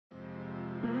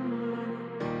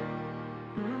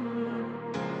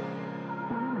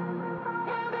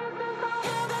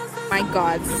my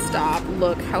God, stop.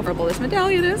 Look how horrible this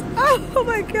medallion is. Oh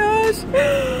my gosh.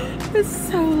 It's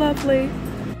so lovely.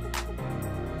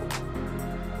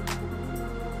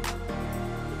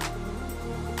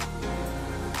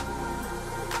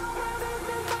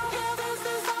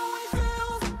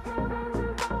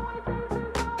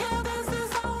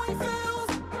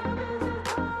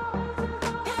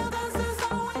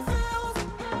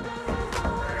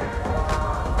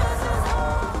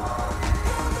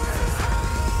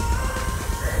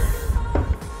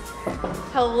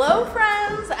 Hello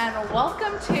friends, and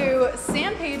welcome to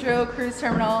San Pedro Cruise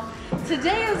Terminal.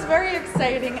 Today is very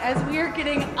exciting as we are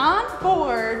getting on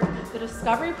board the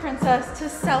Discovery Princess to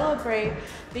celebrate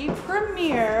the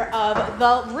premiere of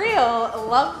the real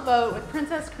Love Boat with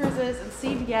Princess Cruises and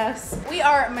CBS. We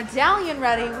are medallion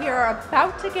ready. We are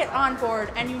about to get on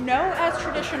board, and you know, as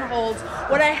tradition holds,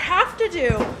 what I have to do,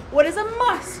 what is a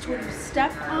must when you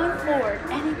step on board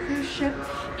any cruise ship,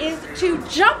 is to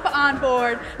jump on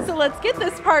board. So let's get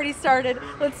this party started.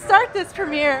 Let's start this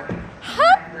premiere.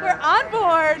 Hup, we're on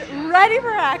board, ready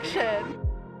for action.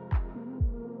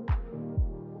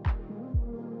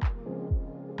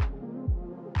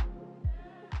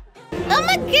 Oh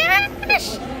my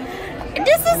gosh!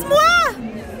 This is moi!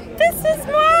 This is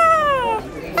moi!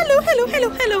 Hello, hello, hello,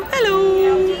 hello,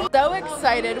 hello! So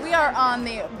excited. We are on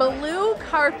the blue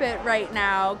carpet right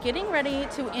now, getting ready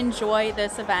to enjoy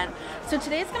this event. So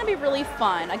today's gonna be really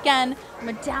fun. Again,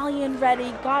 medallion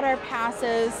ready, got our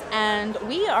passes, and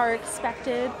we are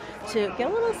expected to get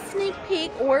a little sneak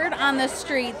peek, word on the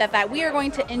street that we are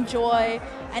going to enjoy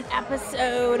an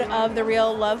episode of The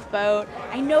Real Love Boat.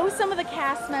 I know some of the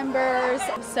cast members,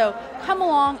 so come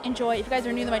along, enjoy. If you guys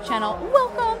are new to my channel,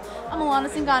 welcome. I'm Alana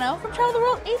Zingano from Travel the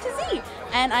World A to Z,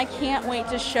 and I can't wait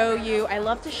to show you, I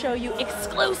love to show you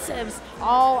exclusives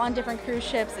all on different cruise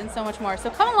ships and so much more. So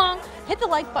come along, hit the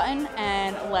like button,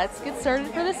 and let's get started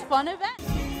for this fun event.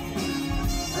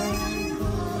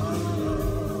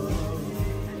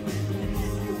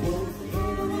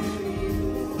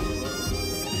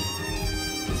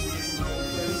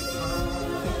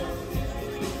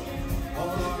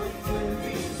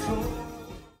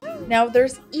 Now,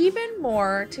 there's even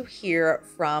more to hear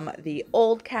from the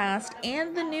old cast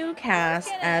and the new cast,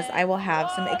 as I will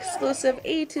have some exclusive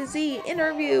A to Z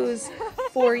interviews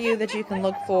for you that you can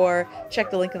look for. Check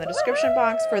the link in the description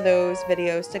box for those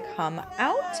videos to come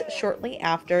out shortly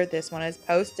after this one is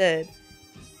posted.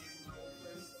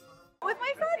 With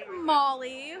my friend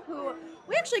Molly, who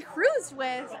we actually cruised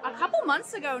with a couple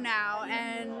months ago now,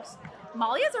 and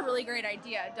Molly has a really great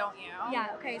idea, don't you?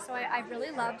 Yeah, okay, so I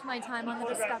really loved my time on the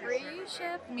Discovery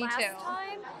ship last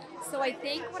time. So I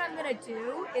think what I'm going to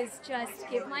do is just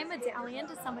give my medallion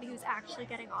to somebody who's actually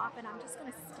getting off, and I'm just going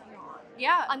to stay on.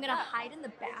 Yeah. I'm going to hide in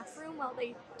the bathroom while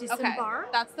they disembark.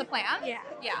 Okay, that's the plan? Yeah.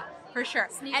 Yeah, for sure.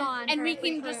 Sneak on. And we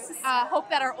can just hope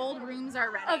that our old rooms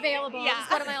are ready. Available. Yeah. Just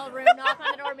go to my old room, knock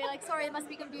on the door, and be like, sorry, there must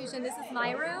be confusion. This is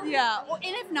my room. Yeah. Well,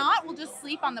 and if not, we'll just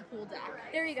sleep on the pool deck.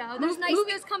 There you go. There's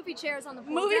there's comfy chairs on the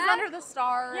pool Movies deck. under the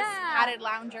stars, padded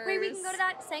loungers. Wait, we can go to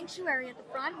that sanctuary at the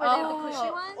front where they have the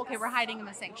cushy ones. Okay, we're hiding in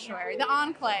the sanctuary, the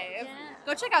Enclave. Yeah.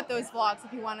 Go check out those vlogs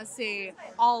if you want to see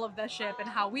all of the ship and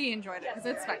how we enjoyed it, because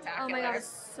it's spectacular. Oh my god,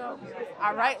 it's so beautiful.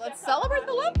 All right, let's celebrate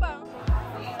the Love Boat.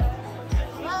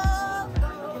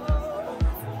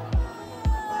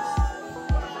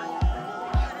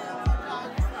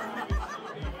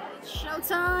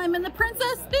 Showtime in the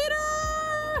Princess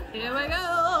Theater! Here we go!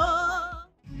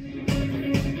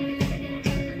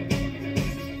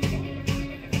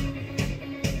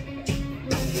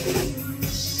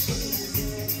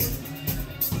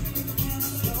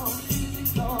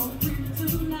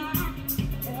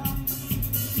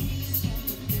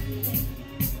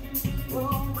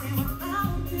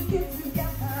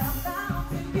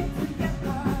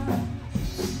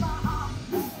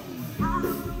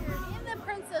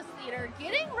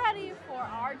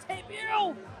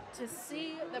 To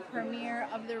see the premiere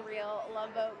of The Real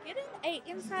Love Boat, getting a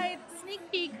inside sneak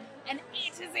peek, an A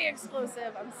to Z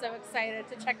exclusive. I'm so excited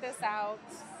to check this out.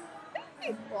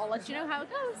 Well, I'll let you know how it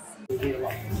goes. I feel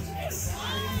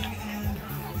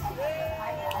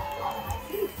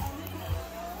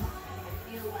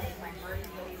like my heart is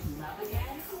going to love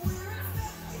again.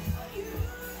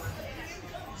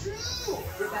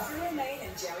 Rebecca Romaine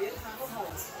and Jerry O'Connell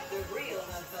host The Real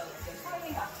Love Boat,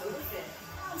 debuting October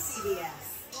 5th on CBS.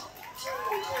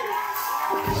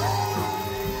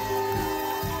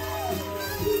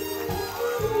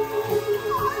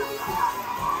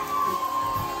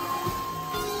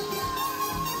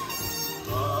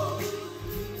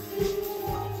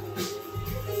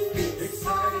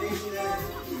 Exciting.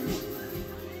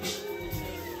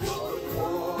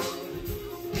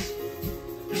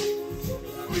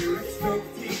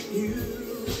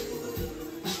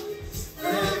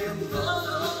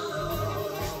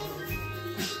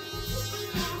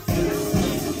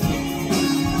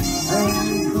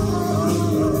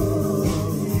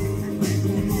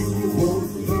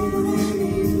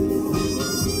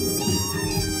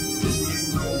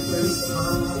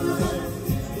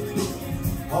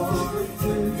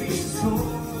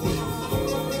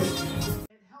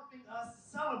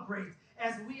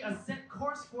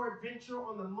 adventure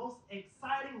on the most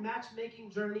exciting matchmaking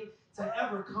journey to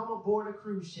ever come aboard a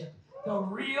cruise ship, the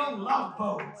Real Love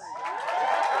Boats.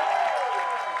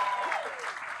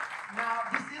 Now,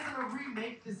 this isn't a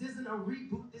remake, this isn't a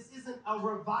reboot, this isn't a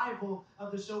revival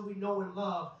of the show we know and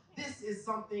love. This is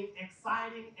something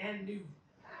exciting and new.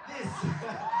 This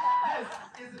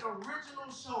is an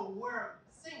original show where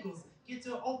singles get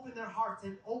to open their hearts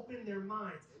and open their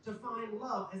minds to find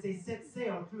love as they set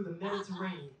sail through the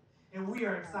Mediterranean. And we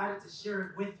are excited to share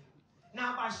it with you.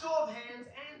 Now, by show of hands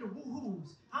and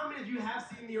woohoos, how many of you have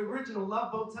seen the original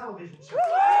Love Boat television show?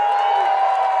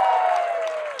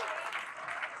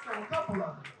 So a couple of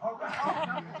them, all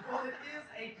right? Well, it is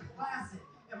a classic.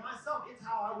 And myself, it's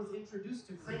how I was introduced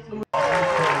to St. Louis.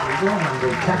 I'm the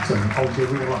captain of the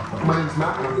Real Love Boat. My name's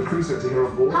Matt and I'm the crew sector here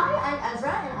on board. Hi, I'm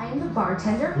Ezra and I am the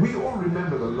bartender. We all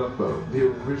remember the Love Boat, the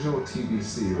original TV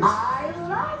series. I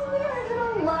love the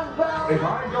original Love Boat. If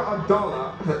I got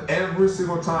 $1 for every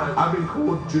single time I've been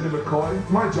called Judy McCoy,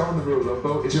 my job on the Real Love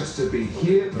Boat is just to be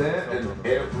here, there, and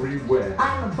everywhere.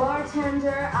 I'm a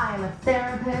bartender, I am a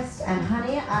therapist, and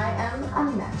honey, I am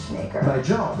a matchmaker. My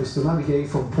job is to navigate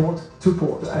from port to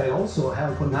port. I also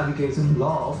help with navigating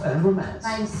love and romance.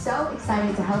 I'm so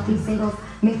excited to help these singles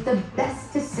make the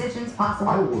best decisions possible.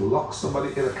 I will lock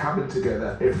somebody in a cabin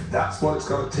together if that's what it's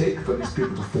going to take for these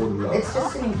people to fall in love. It's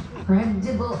just an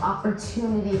incredible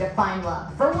opportunity to find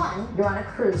love. For one, you're on a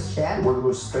cruise ship. One of the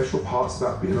most special parts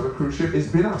about being on a cruise ship is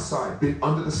being outside, being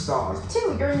under the stars.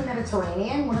 Two, you're in the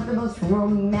Mediterranean, one of the most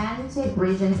romantic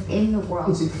regions in the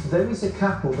world. If there is a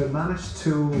couple that managed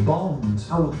to bond,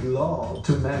 I would love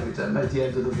to marry them at the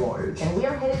end of the voyage. And we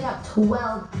are hitting up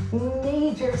 12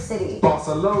 major cities.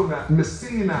 Barcelona,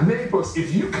 Messina, Naples.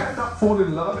 If you cannot fall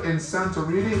in love in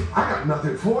Santorini, I got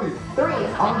nothing for you. 3,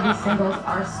 all of these singles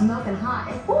are smoking hot.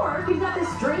 And 4, we've got this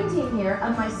dream team here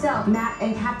of myself, Matt,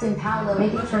 and Captain Paolo,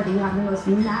 making sure that you have the most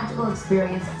magical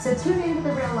experience. So tune into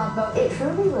the Real Love Boat. It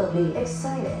truly will be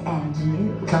exciting and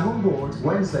new. Come on board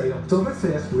Wednesday, October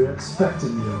 5th. We're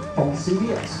expecting you on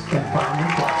CBS and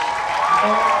Paramount Plus.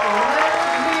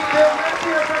 Let's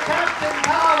hear for Captain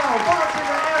Paolo,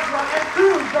 bartender Ezra, and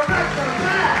cruise director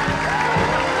Matt.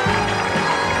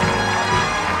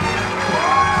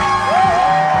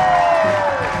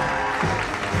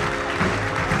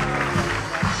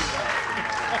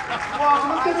 Well,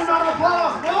 let's give them a round of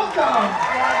applause. Welcome.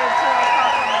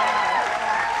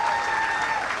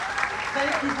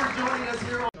 Thank you for joining us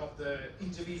here. Of the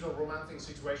individual romantic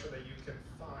situation that you can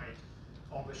find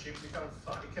on the ship, you cannot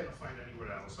find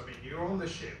anywhere else. I mean, you're on the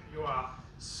ship, you are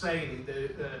sailing,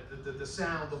 the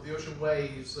sound of the ocean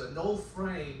waves, no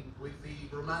frame with the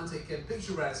romantic and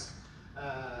picturesque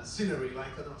scenery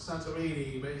like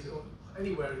Santorini,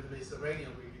 anywhere in the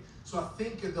Mediterranean really. So I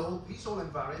think this whole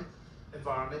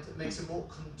environment makes it more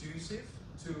conducive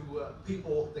to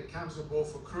people that comes on board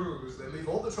for cruise. They leave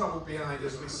all the trouble behind,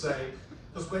 as we say,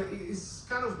 because it's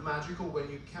kind of magical when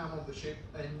you come on the ship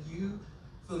and you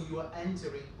feel you are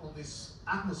entering on this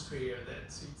atmosphere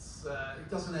that it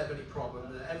doesn't have any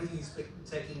problem, everything is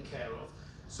taken care of.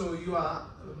 So you are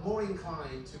more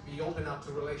inclined to be open up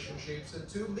to relationships and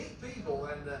to meet people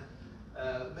and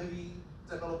maybe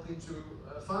develop into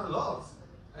find love.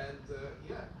 And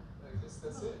yeah, I guess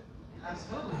that's it.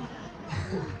 Absolutely.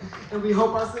 And we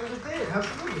hope our singles did.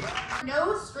 Absolutely.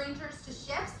 No strangers to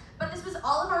ships, but this was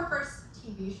all of our first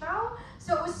TV show.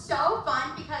 So it was so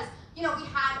fun because, you know, we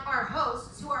had our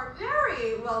hosts who are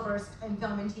very well versed in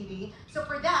film and TV. So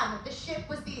for them, the ship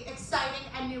was the exciting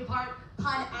and new part,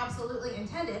 pun absolutely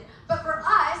intended. But for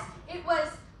us, it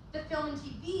was the film and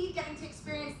TV, getting to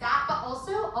experience that, but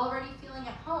also already feeling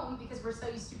at home because we're so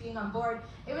used to being on board.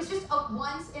 It was just a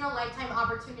once-in-a-lifetime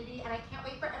opportunity, and I can't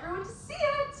wait for everyone to see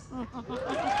it.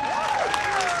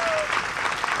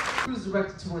 Cruise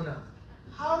director to another.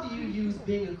 How do you use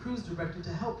being a cruise director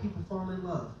to help people fall in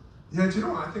love? Yeah, do you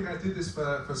know what? I think I did this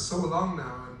for so long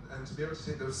now, and to be able to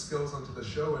take those skills onto the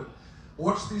show and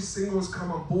watch these singles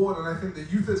come on board, and I think the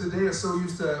youth of today are so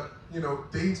used to, you know,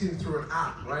 dating through an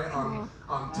app, right? On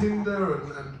Tinder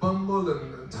and Bumble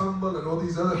and Tumble and all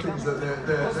these other things that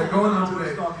they're going on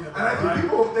today. And I think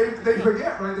people, they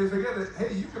forget, right? They forget that,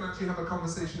 hey, you can actually have a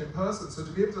conversation in person. So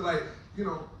to be able to, like, you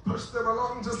know, push them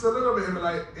along just a little bit and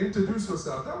like introduce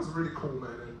yourself, that was really cool,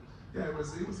 man. And yeah, it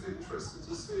was interesting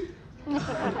to see. You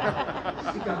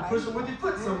gotta push them with your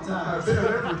foot sometimes. A bit of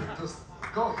everything, just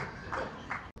go.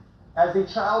 As a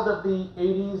child of the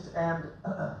 80s and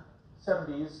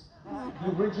 70s,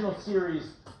 the original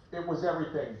series, it was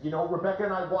everything. You know, Rebecca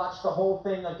and I watched the whole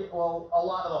thing, well, a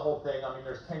lot of the whole thing. I mean,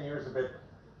 there's 10 years of it.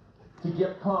 To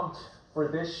get pumped for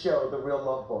this show, The Real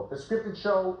Love Boat. The scripted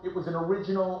show, it was an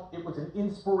original, it was an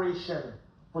inspiration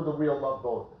for the Real Love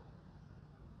Boat.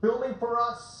 Filming for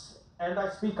us, and I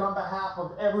speak on behalf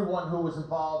of everyone who was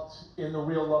involved in the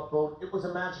Real Love Boat, it was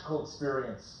a magical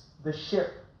experience. The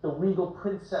ship, the Regal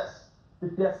Princess, the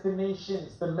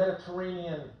destinations, the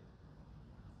Mediterranean,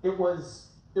 it was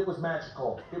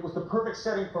magical. It was the perfect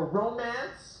setting for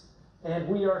romance, and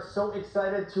we are so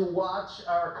excited to watch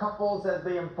our couples as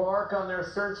they embark on their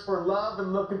search for love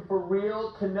and looking for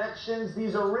real connections.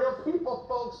 These are real people,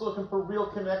 folks, looking for real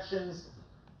connections.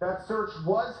 That search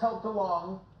was helped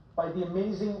along by the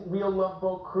amazing Real Love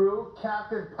Boat crew,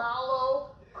 Captain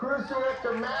Paolo, cruise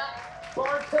director Matt,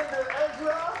 bartender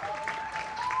Ezra.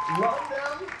 Love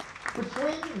them.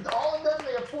 Between all of them,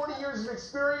 they have 40 years of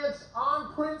experience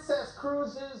on Princess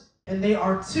Cruises. And they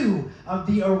are two of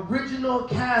the original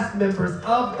cast members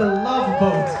of The Love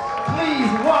Boat.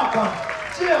 Please welcome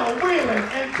Jill Whelan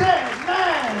and Ted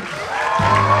Mann.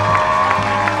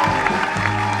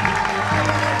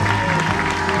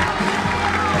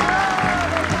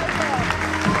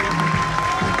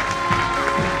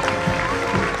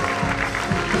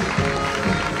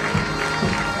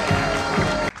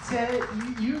 Ted,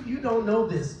 you don't know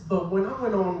this, but when I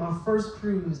went on my first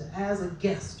cruise as a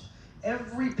guest,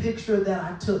 every picture that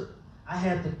I took, I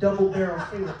had the double barrel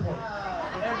finger point.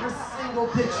 Every single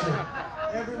picture,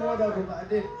 every one of them I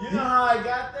did. You know how I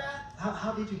got that?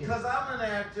 How did you get it? Because I'm an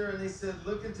actor, and they said,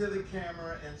 look into the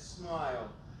camera and smile.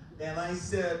 And I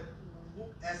said,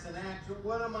 as an actor,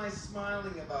 what am I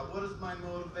smiling about? What is my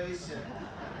motivation?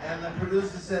 And the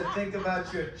producer said, think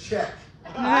about your check.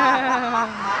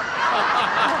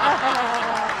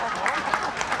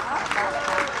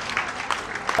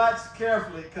 Watch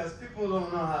carefully, because people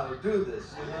don't know how to do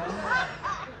this, you know?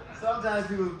 Sometimes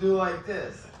people do like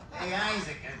this. Hey,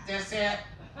 Isaac, is this it?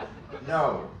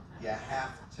 No, you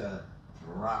have to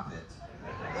drop it.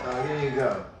 So here you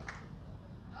go.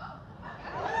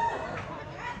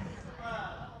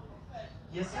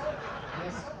 Yes, sir.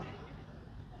 Yes, sir.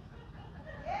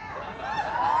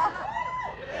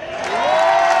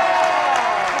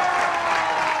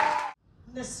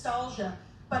 Nostalgia,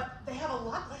 but they have a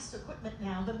lot less equipment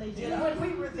now than they did when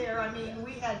we were there. I mean,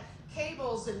 we had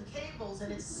cables, and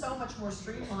it's so much more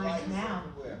streamlined now.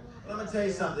 Let me tell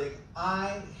you something.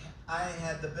 I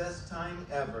had the best time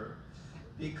ever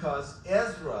because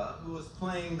Ezra, who was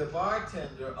playing the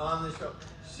bartender on the show,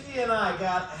 she and I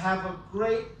have a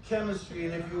great chemistry,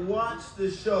 and if you watch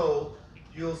the show,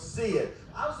 you'll see it.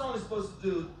 I was only supposed to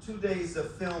do 2 days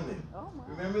of filming.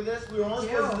 Remember this? We were only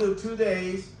supposed to do 2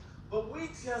 days, but we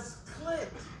just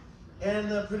clicked.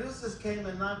 And the producers came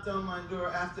and knocked on my door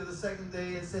after the second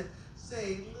day and said,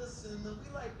 say, listen, we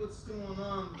like what's going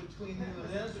on between you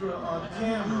and Ezra on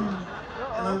camera.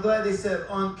 And I'm glad they said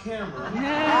on camera.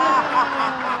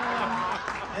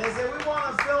 And they said, we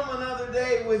want to film another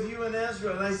day with you and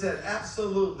Ezra. And I said,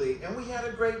 absolutely. And we had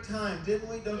a great time, didn't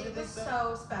we? Don't you think so? It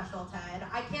was so special, Ted.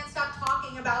 I can't stop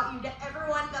talking about you to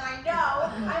everyone that I know.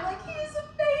 I'm like, he is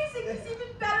amazing. He's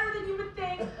even better than you would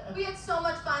think. We had so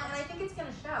much fun, and I think it's going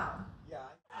to show.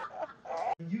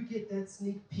 You get that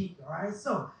sneak peek, all right?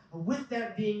 So, with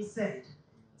that being said,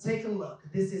 take a look.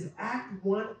 This is Act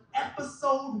 1,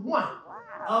 Episode 1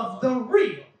 of The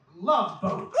Real Love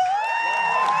Boat.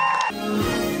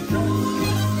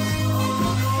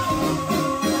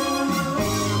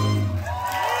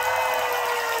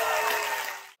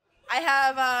 I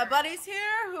have buddies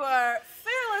here who are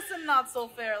fearless and not so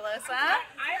fearless, huh?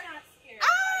 I'm not scared.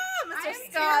 Mr.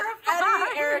 Scott,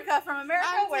 Eddie, Erica from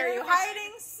America, where are you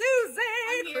hiding?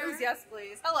 Susie! Cruise, yes,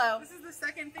 please. Hello. This is the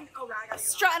second thing. Oh, I got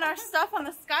strutting our stuff on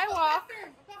the skywalk.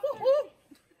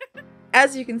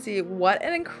 As you can see, what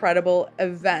an incredible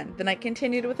event. The night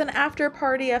continued with an after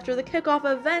party after the kickoff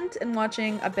event and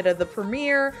watching a bit of the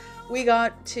premiere. We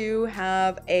got to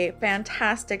have a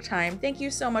fantastic time. Thank you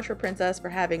so much for Princess for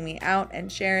having me out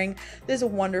and sharing this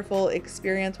wonderful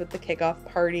experience with the kickoff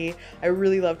party. I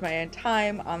really loved my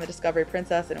time on the Discovery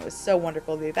Princess, and it was so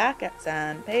wonderful to be back at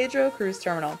San Pedro Cruise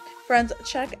Terminal. Friends,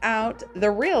 check out The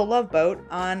Real Love Boat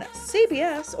on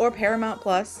CBS or Paramount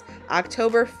Plus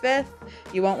October 5th.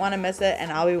 You won't want to miss it,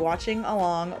 and I'll be watching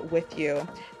along with you.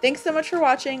 Thanks so much for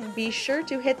watching. Be sure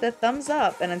to hit the thumbs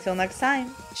up, and until next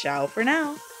time, ciao for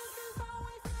now.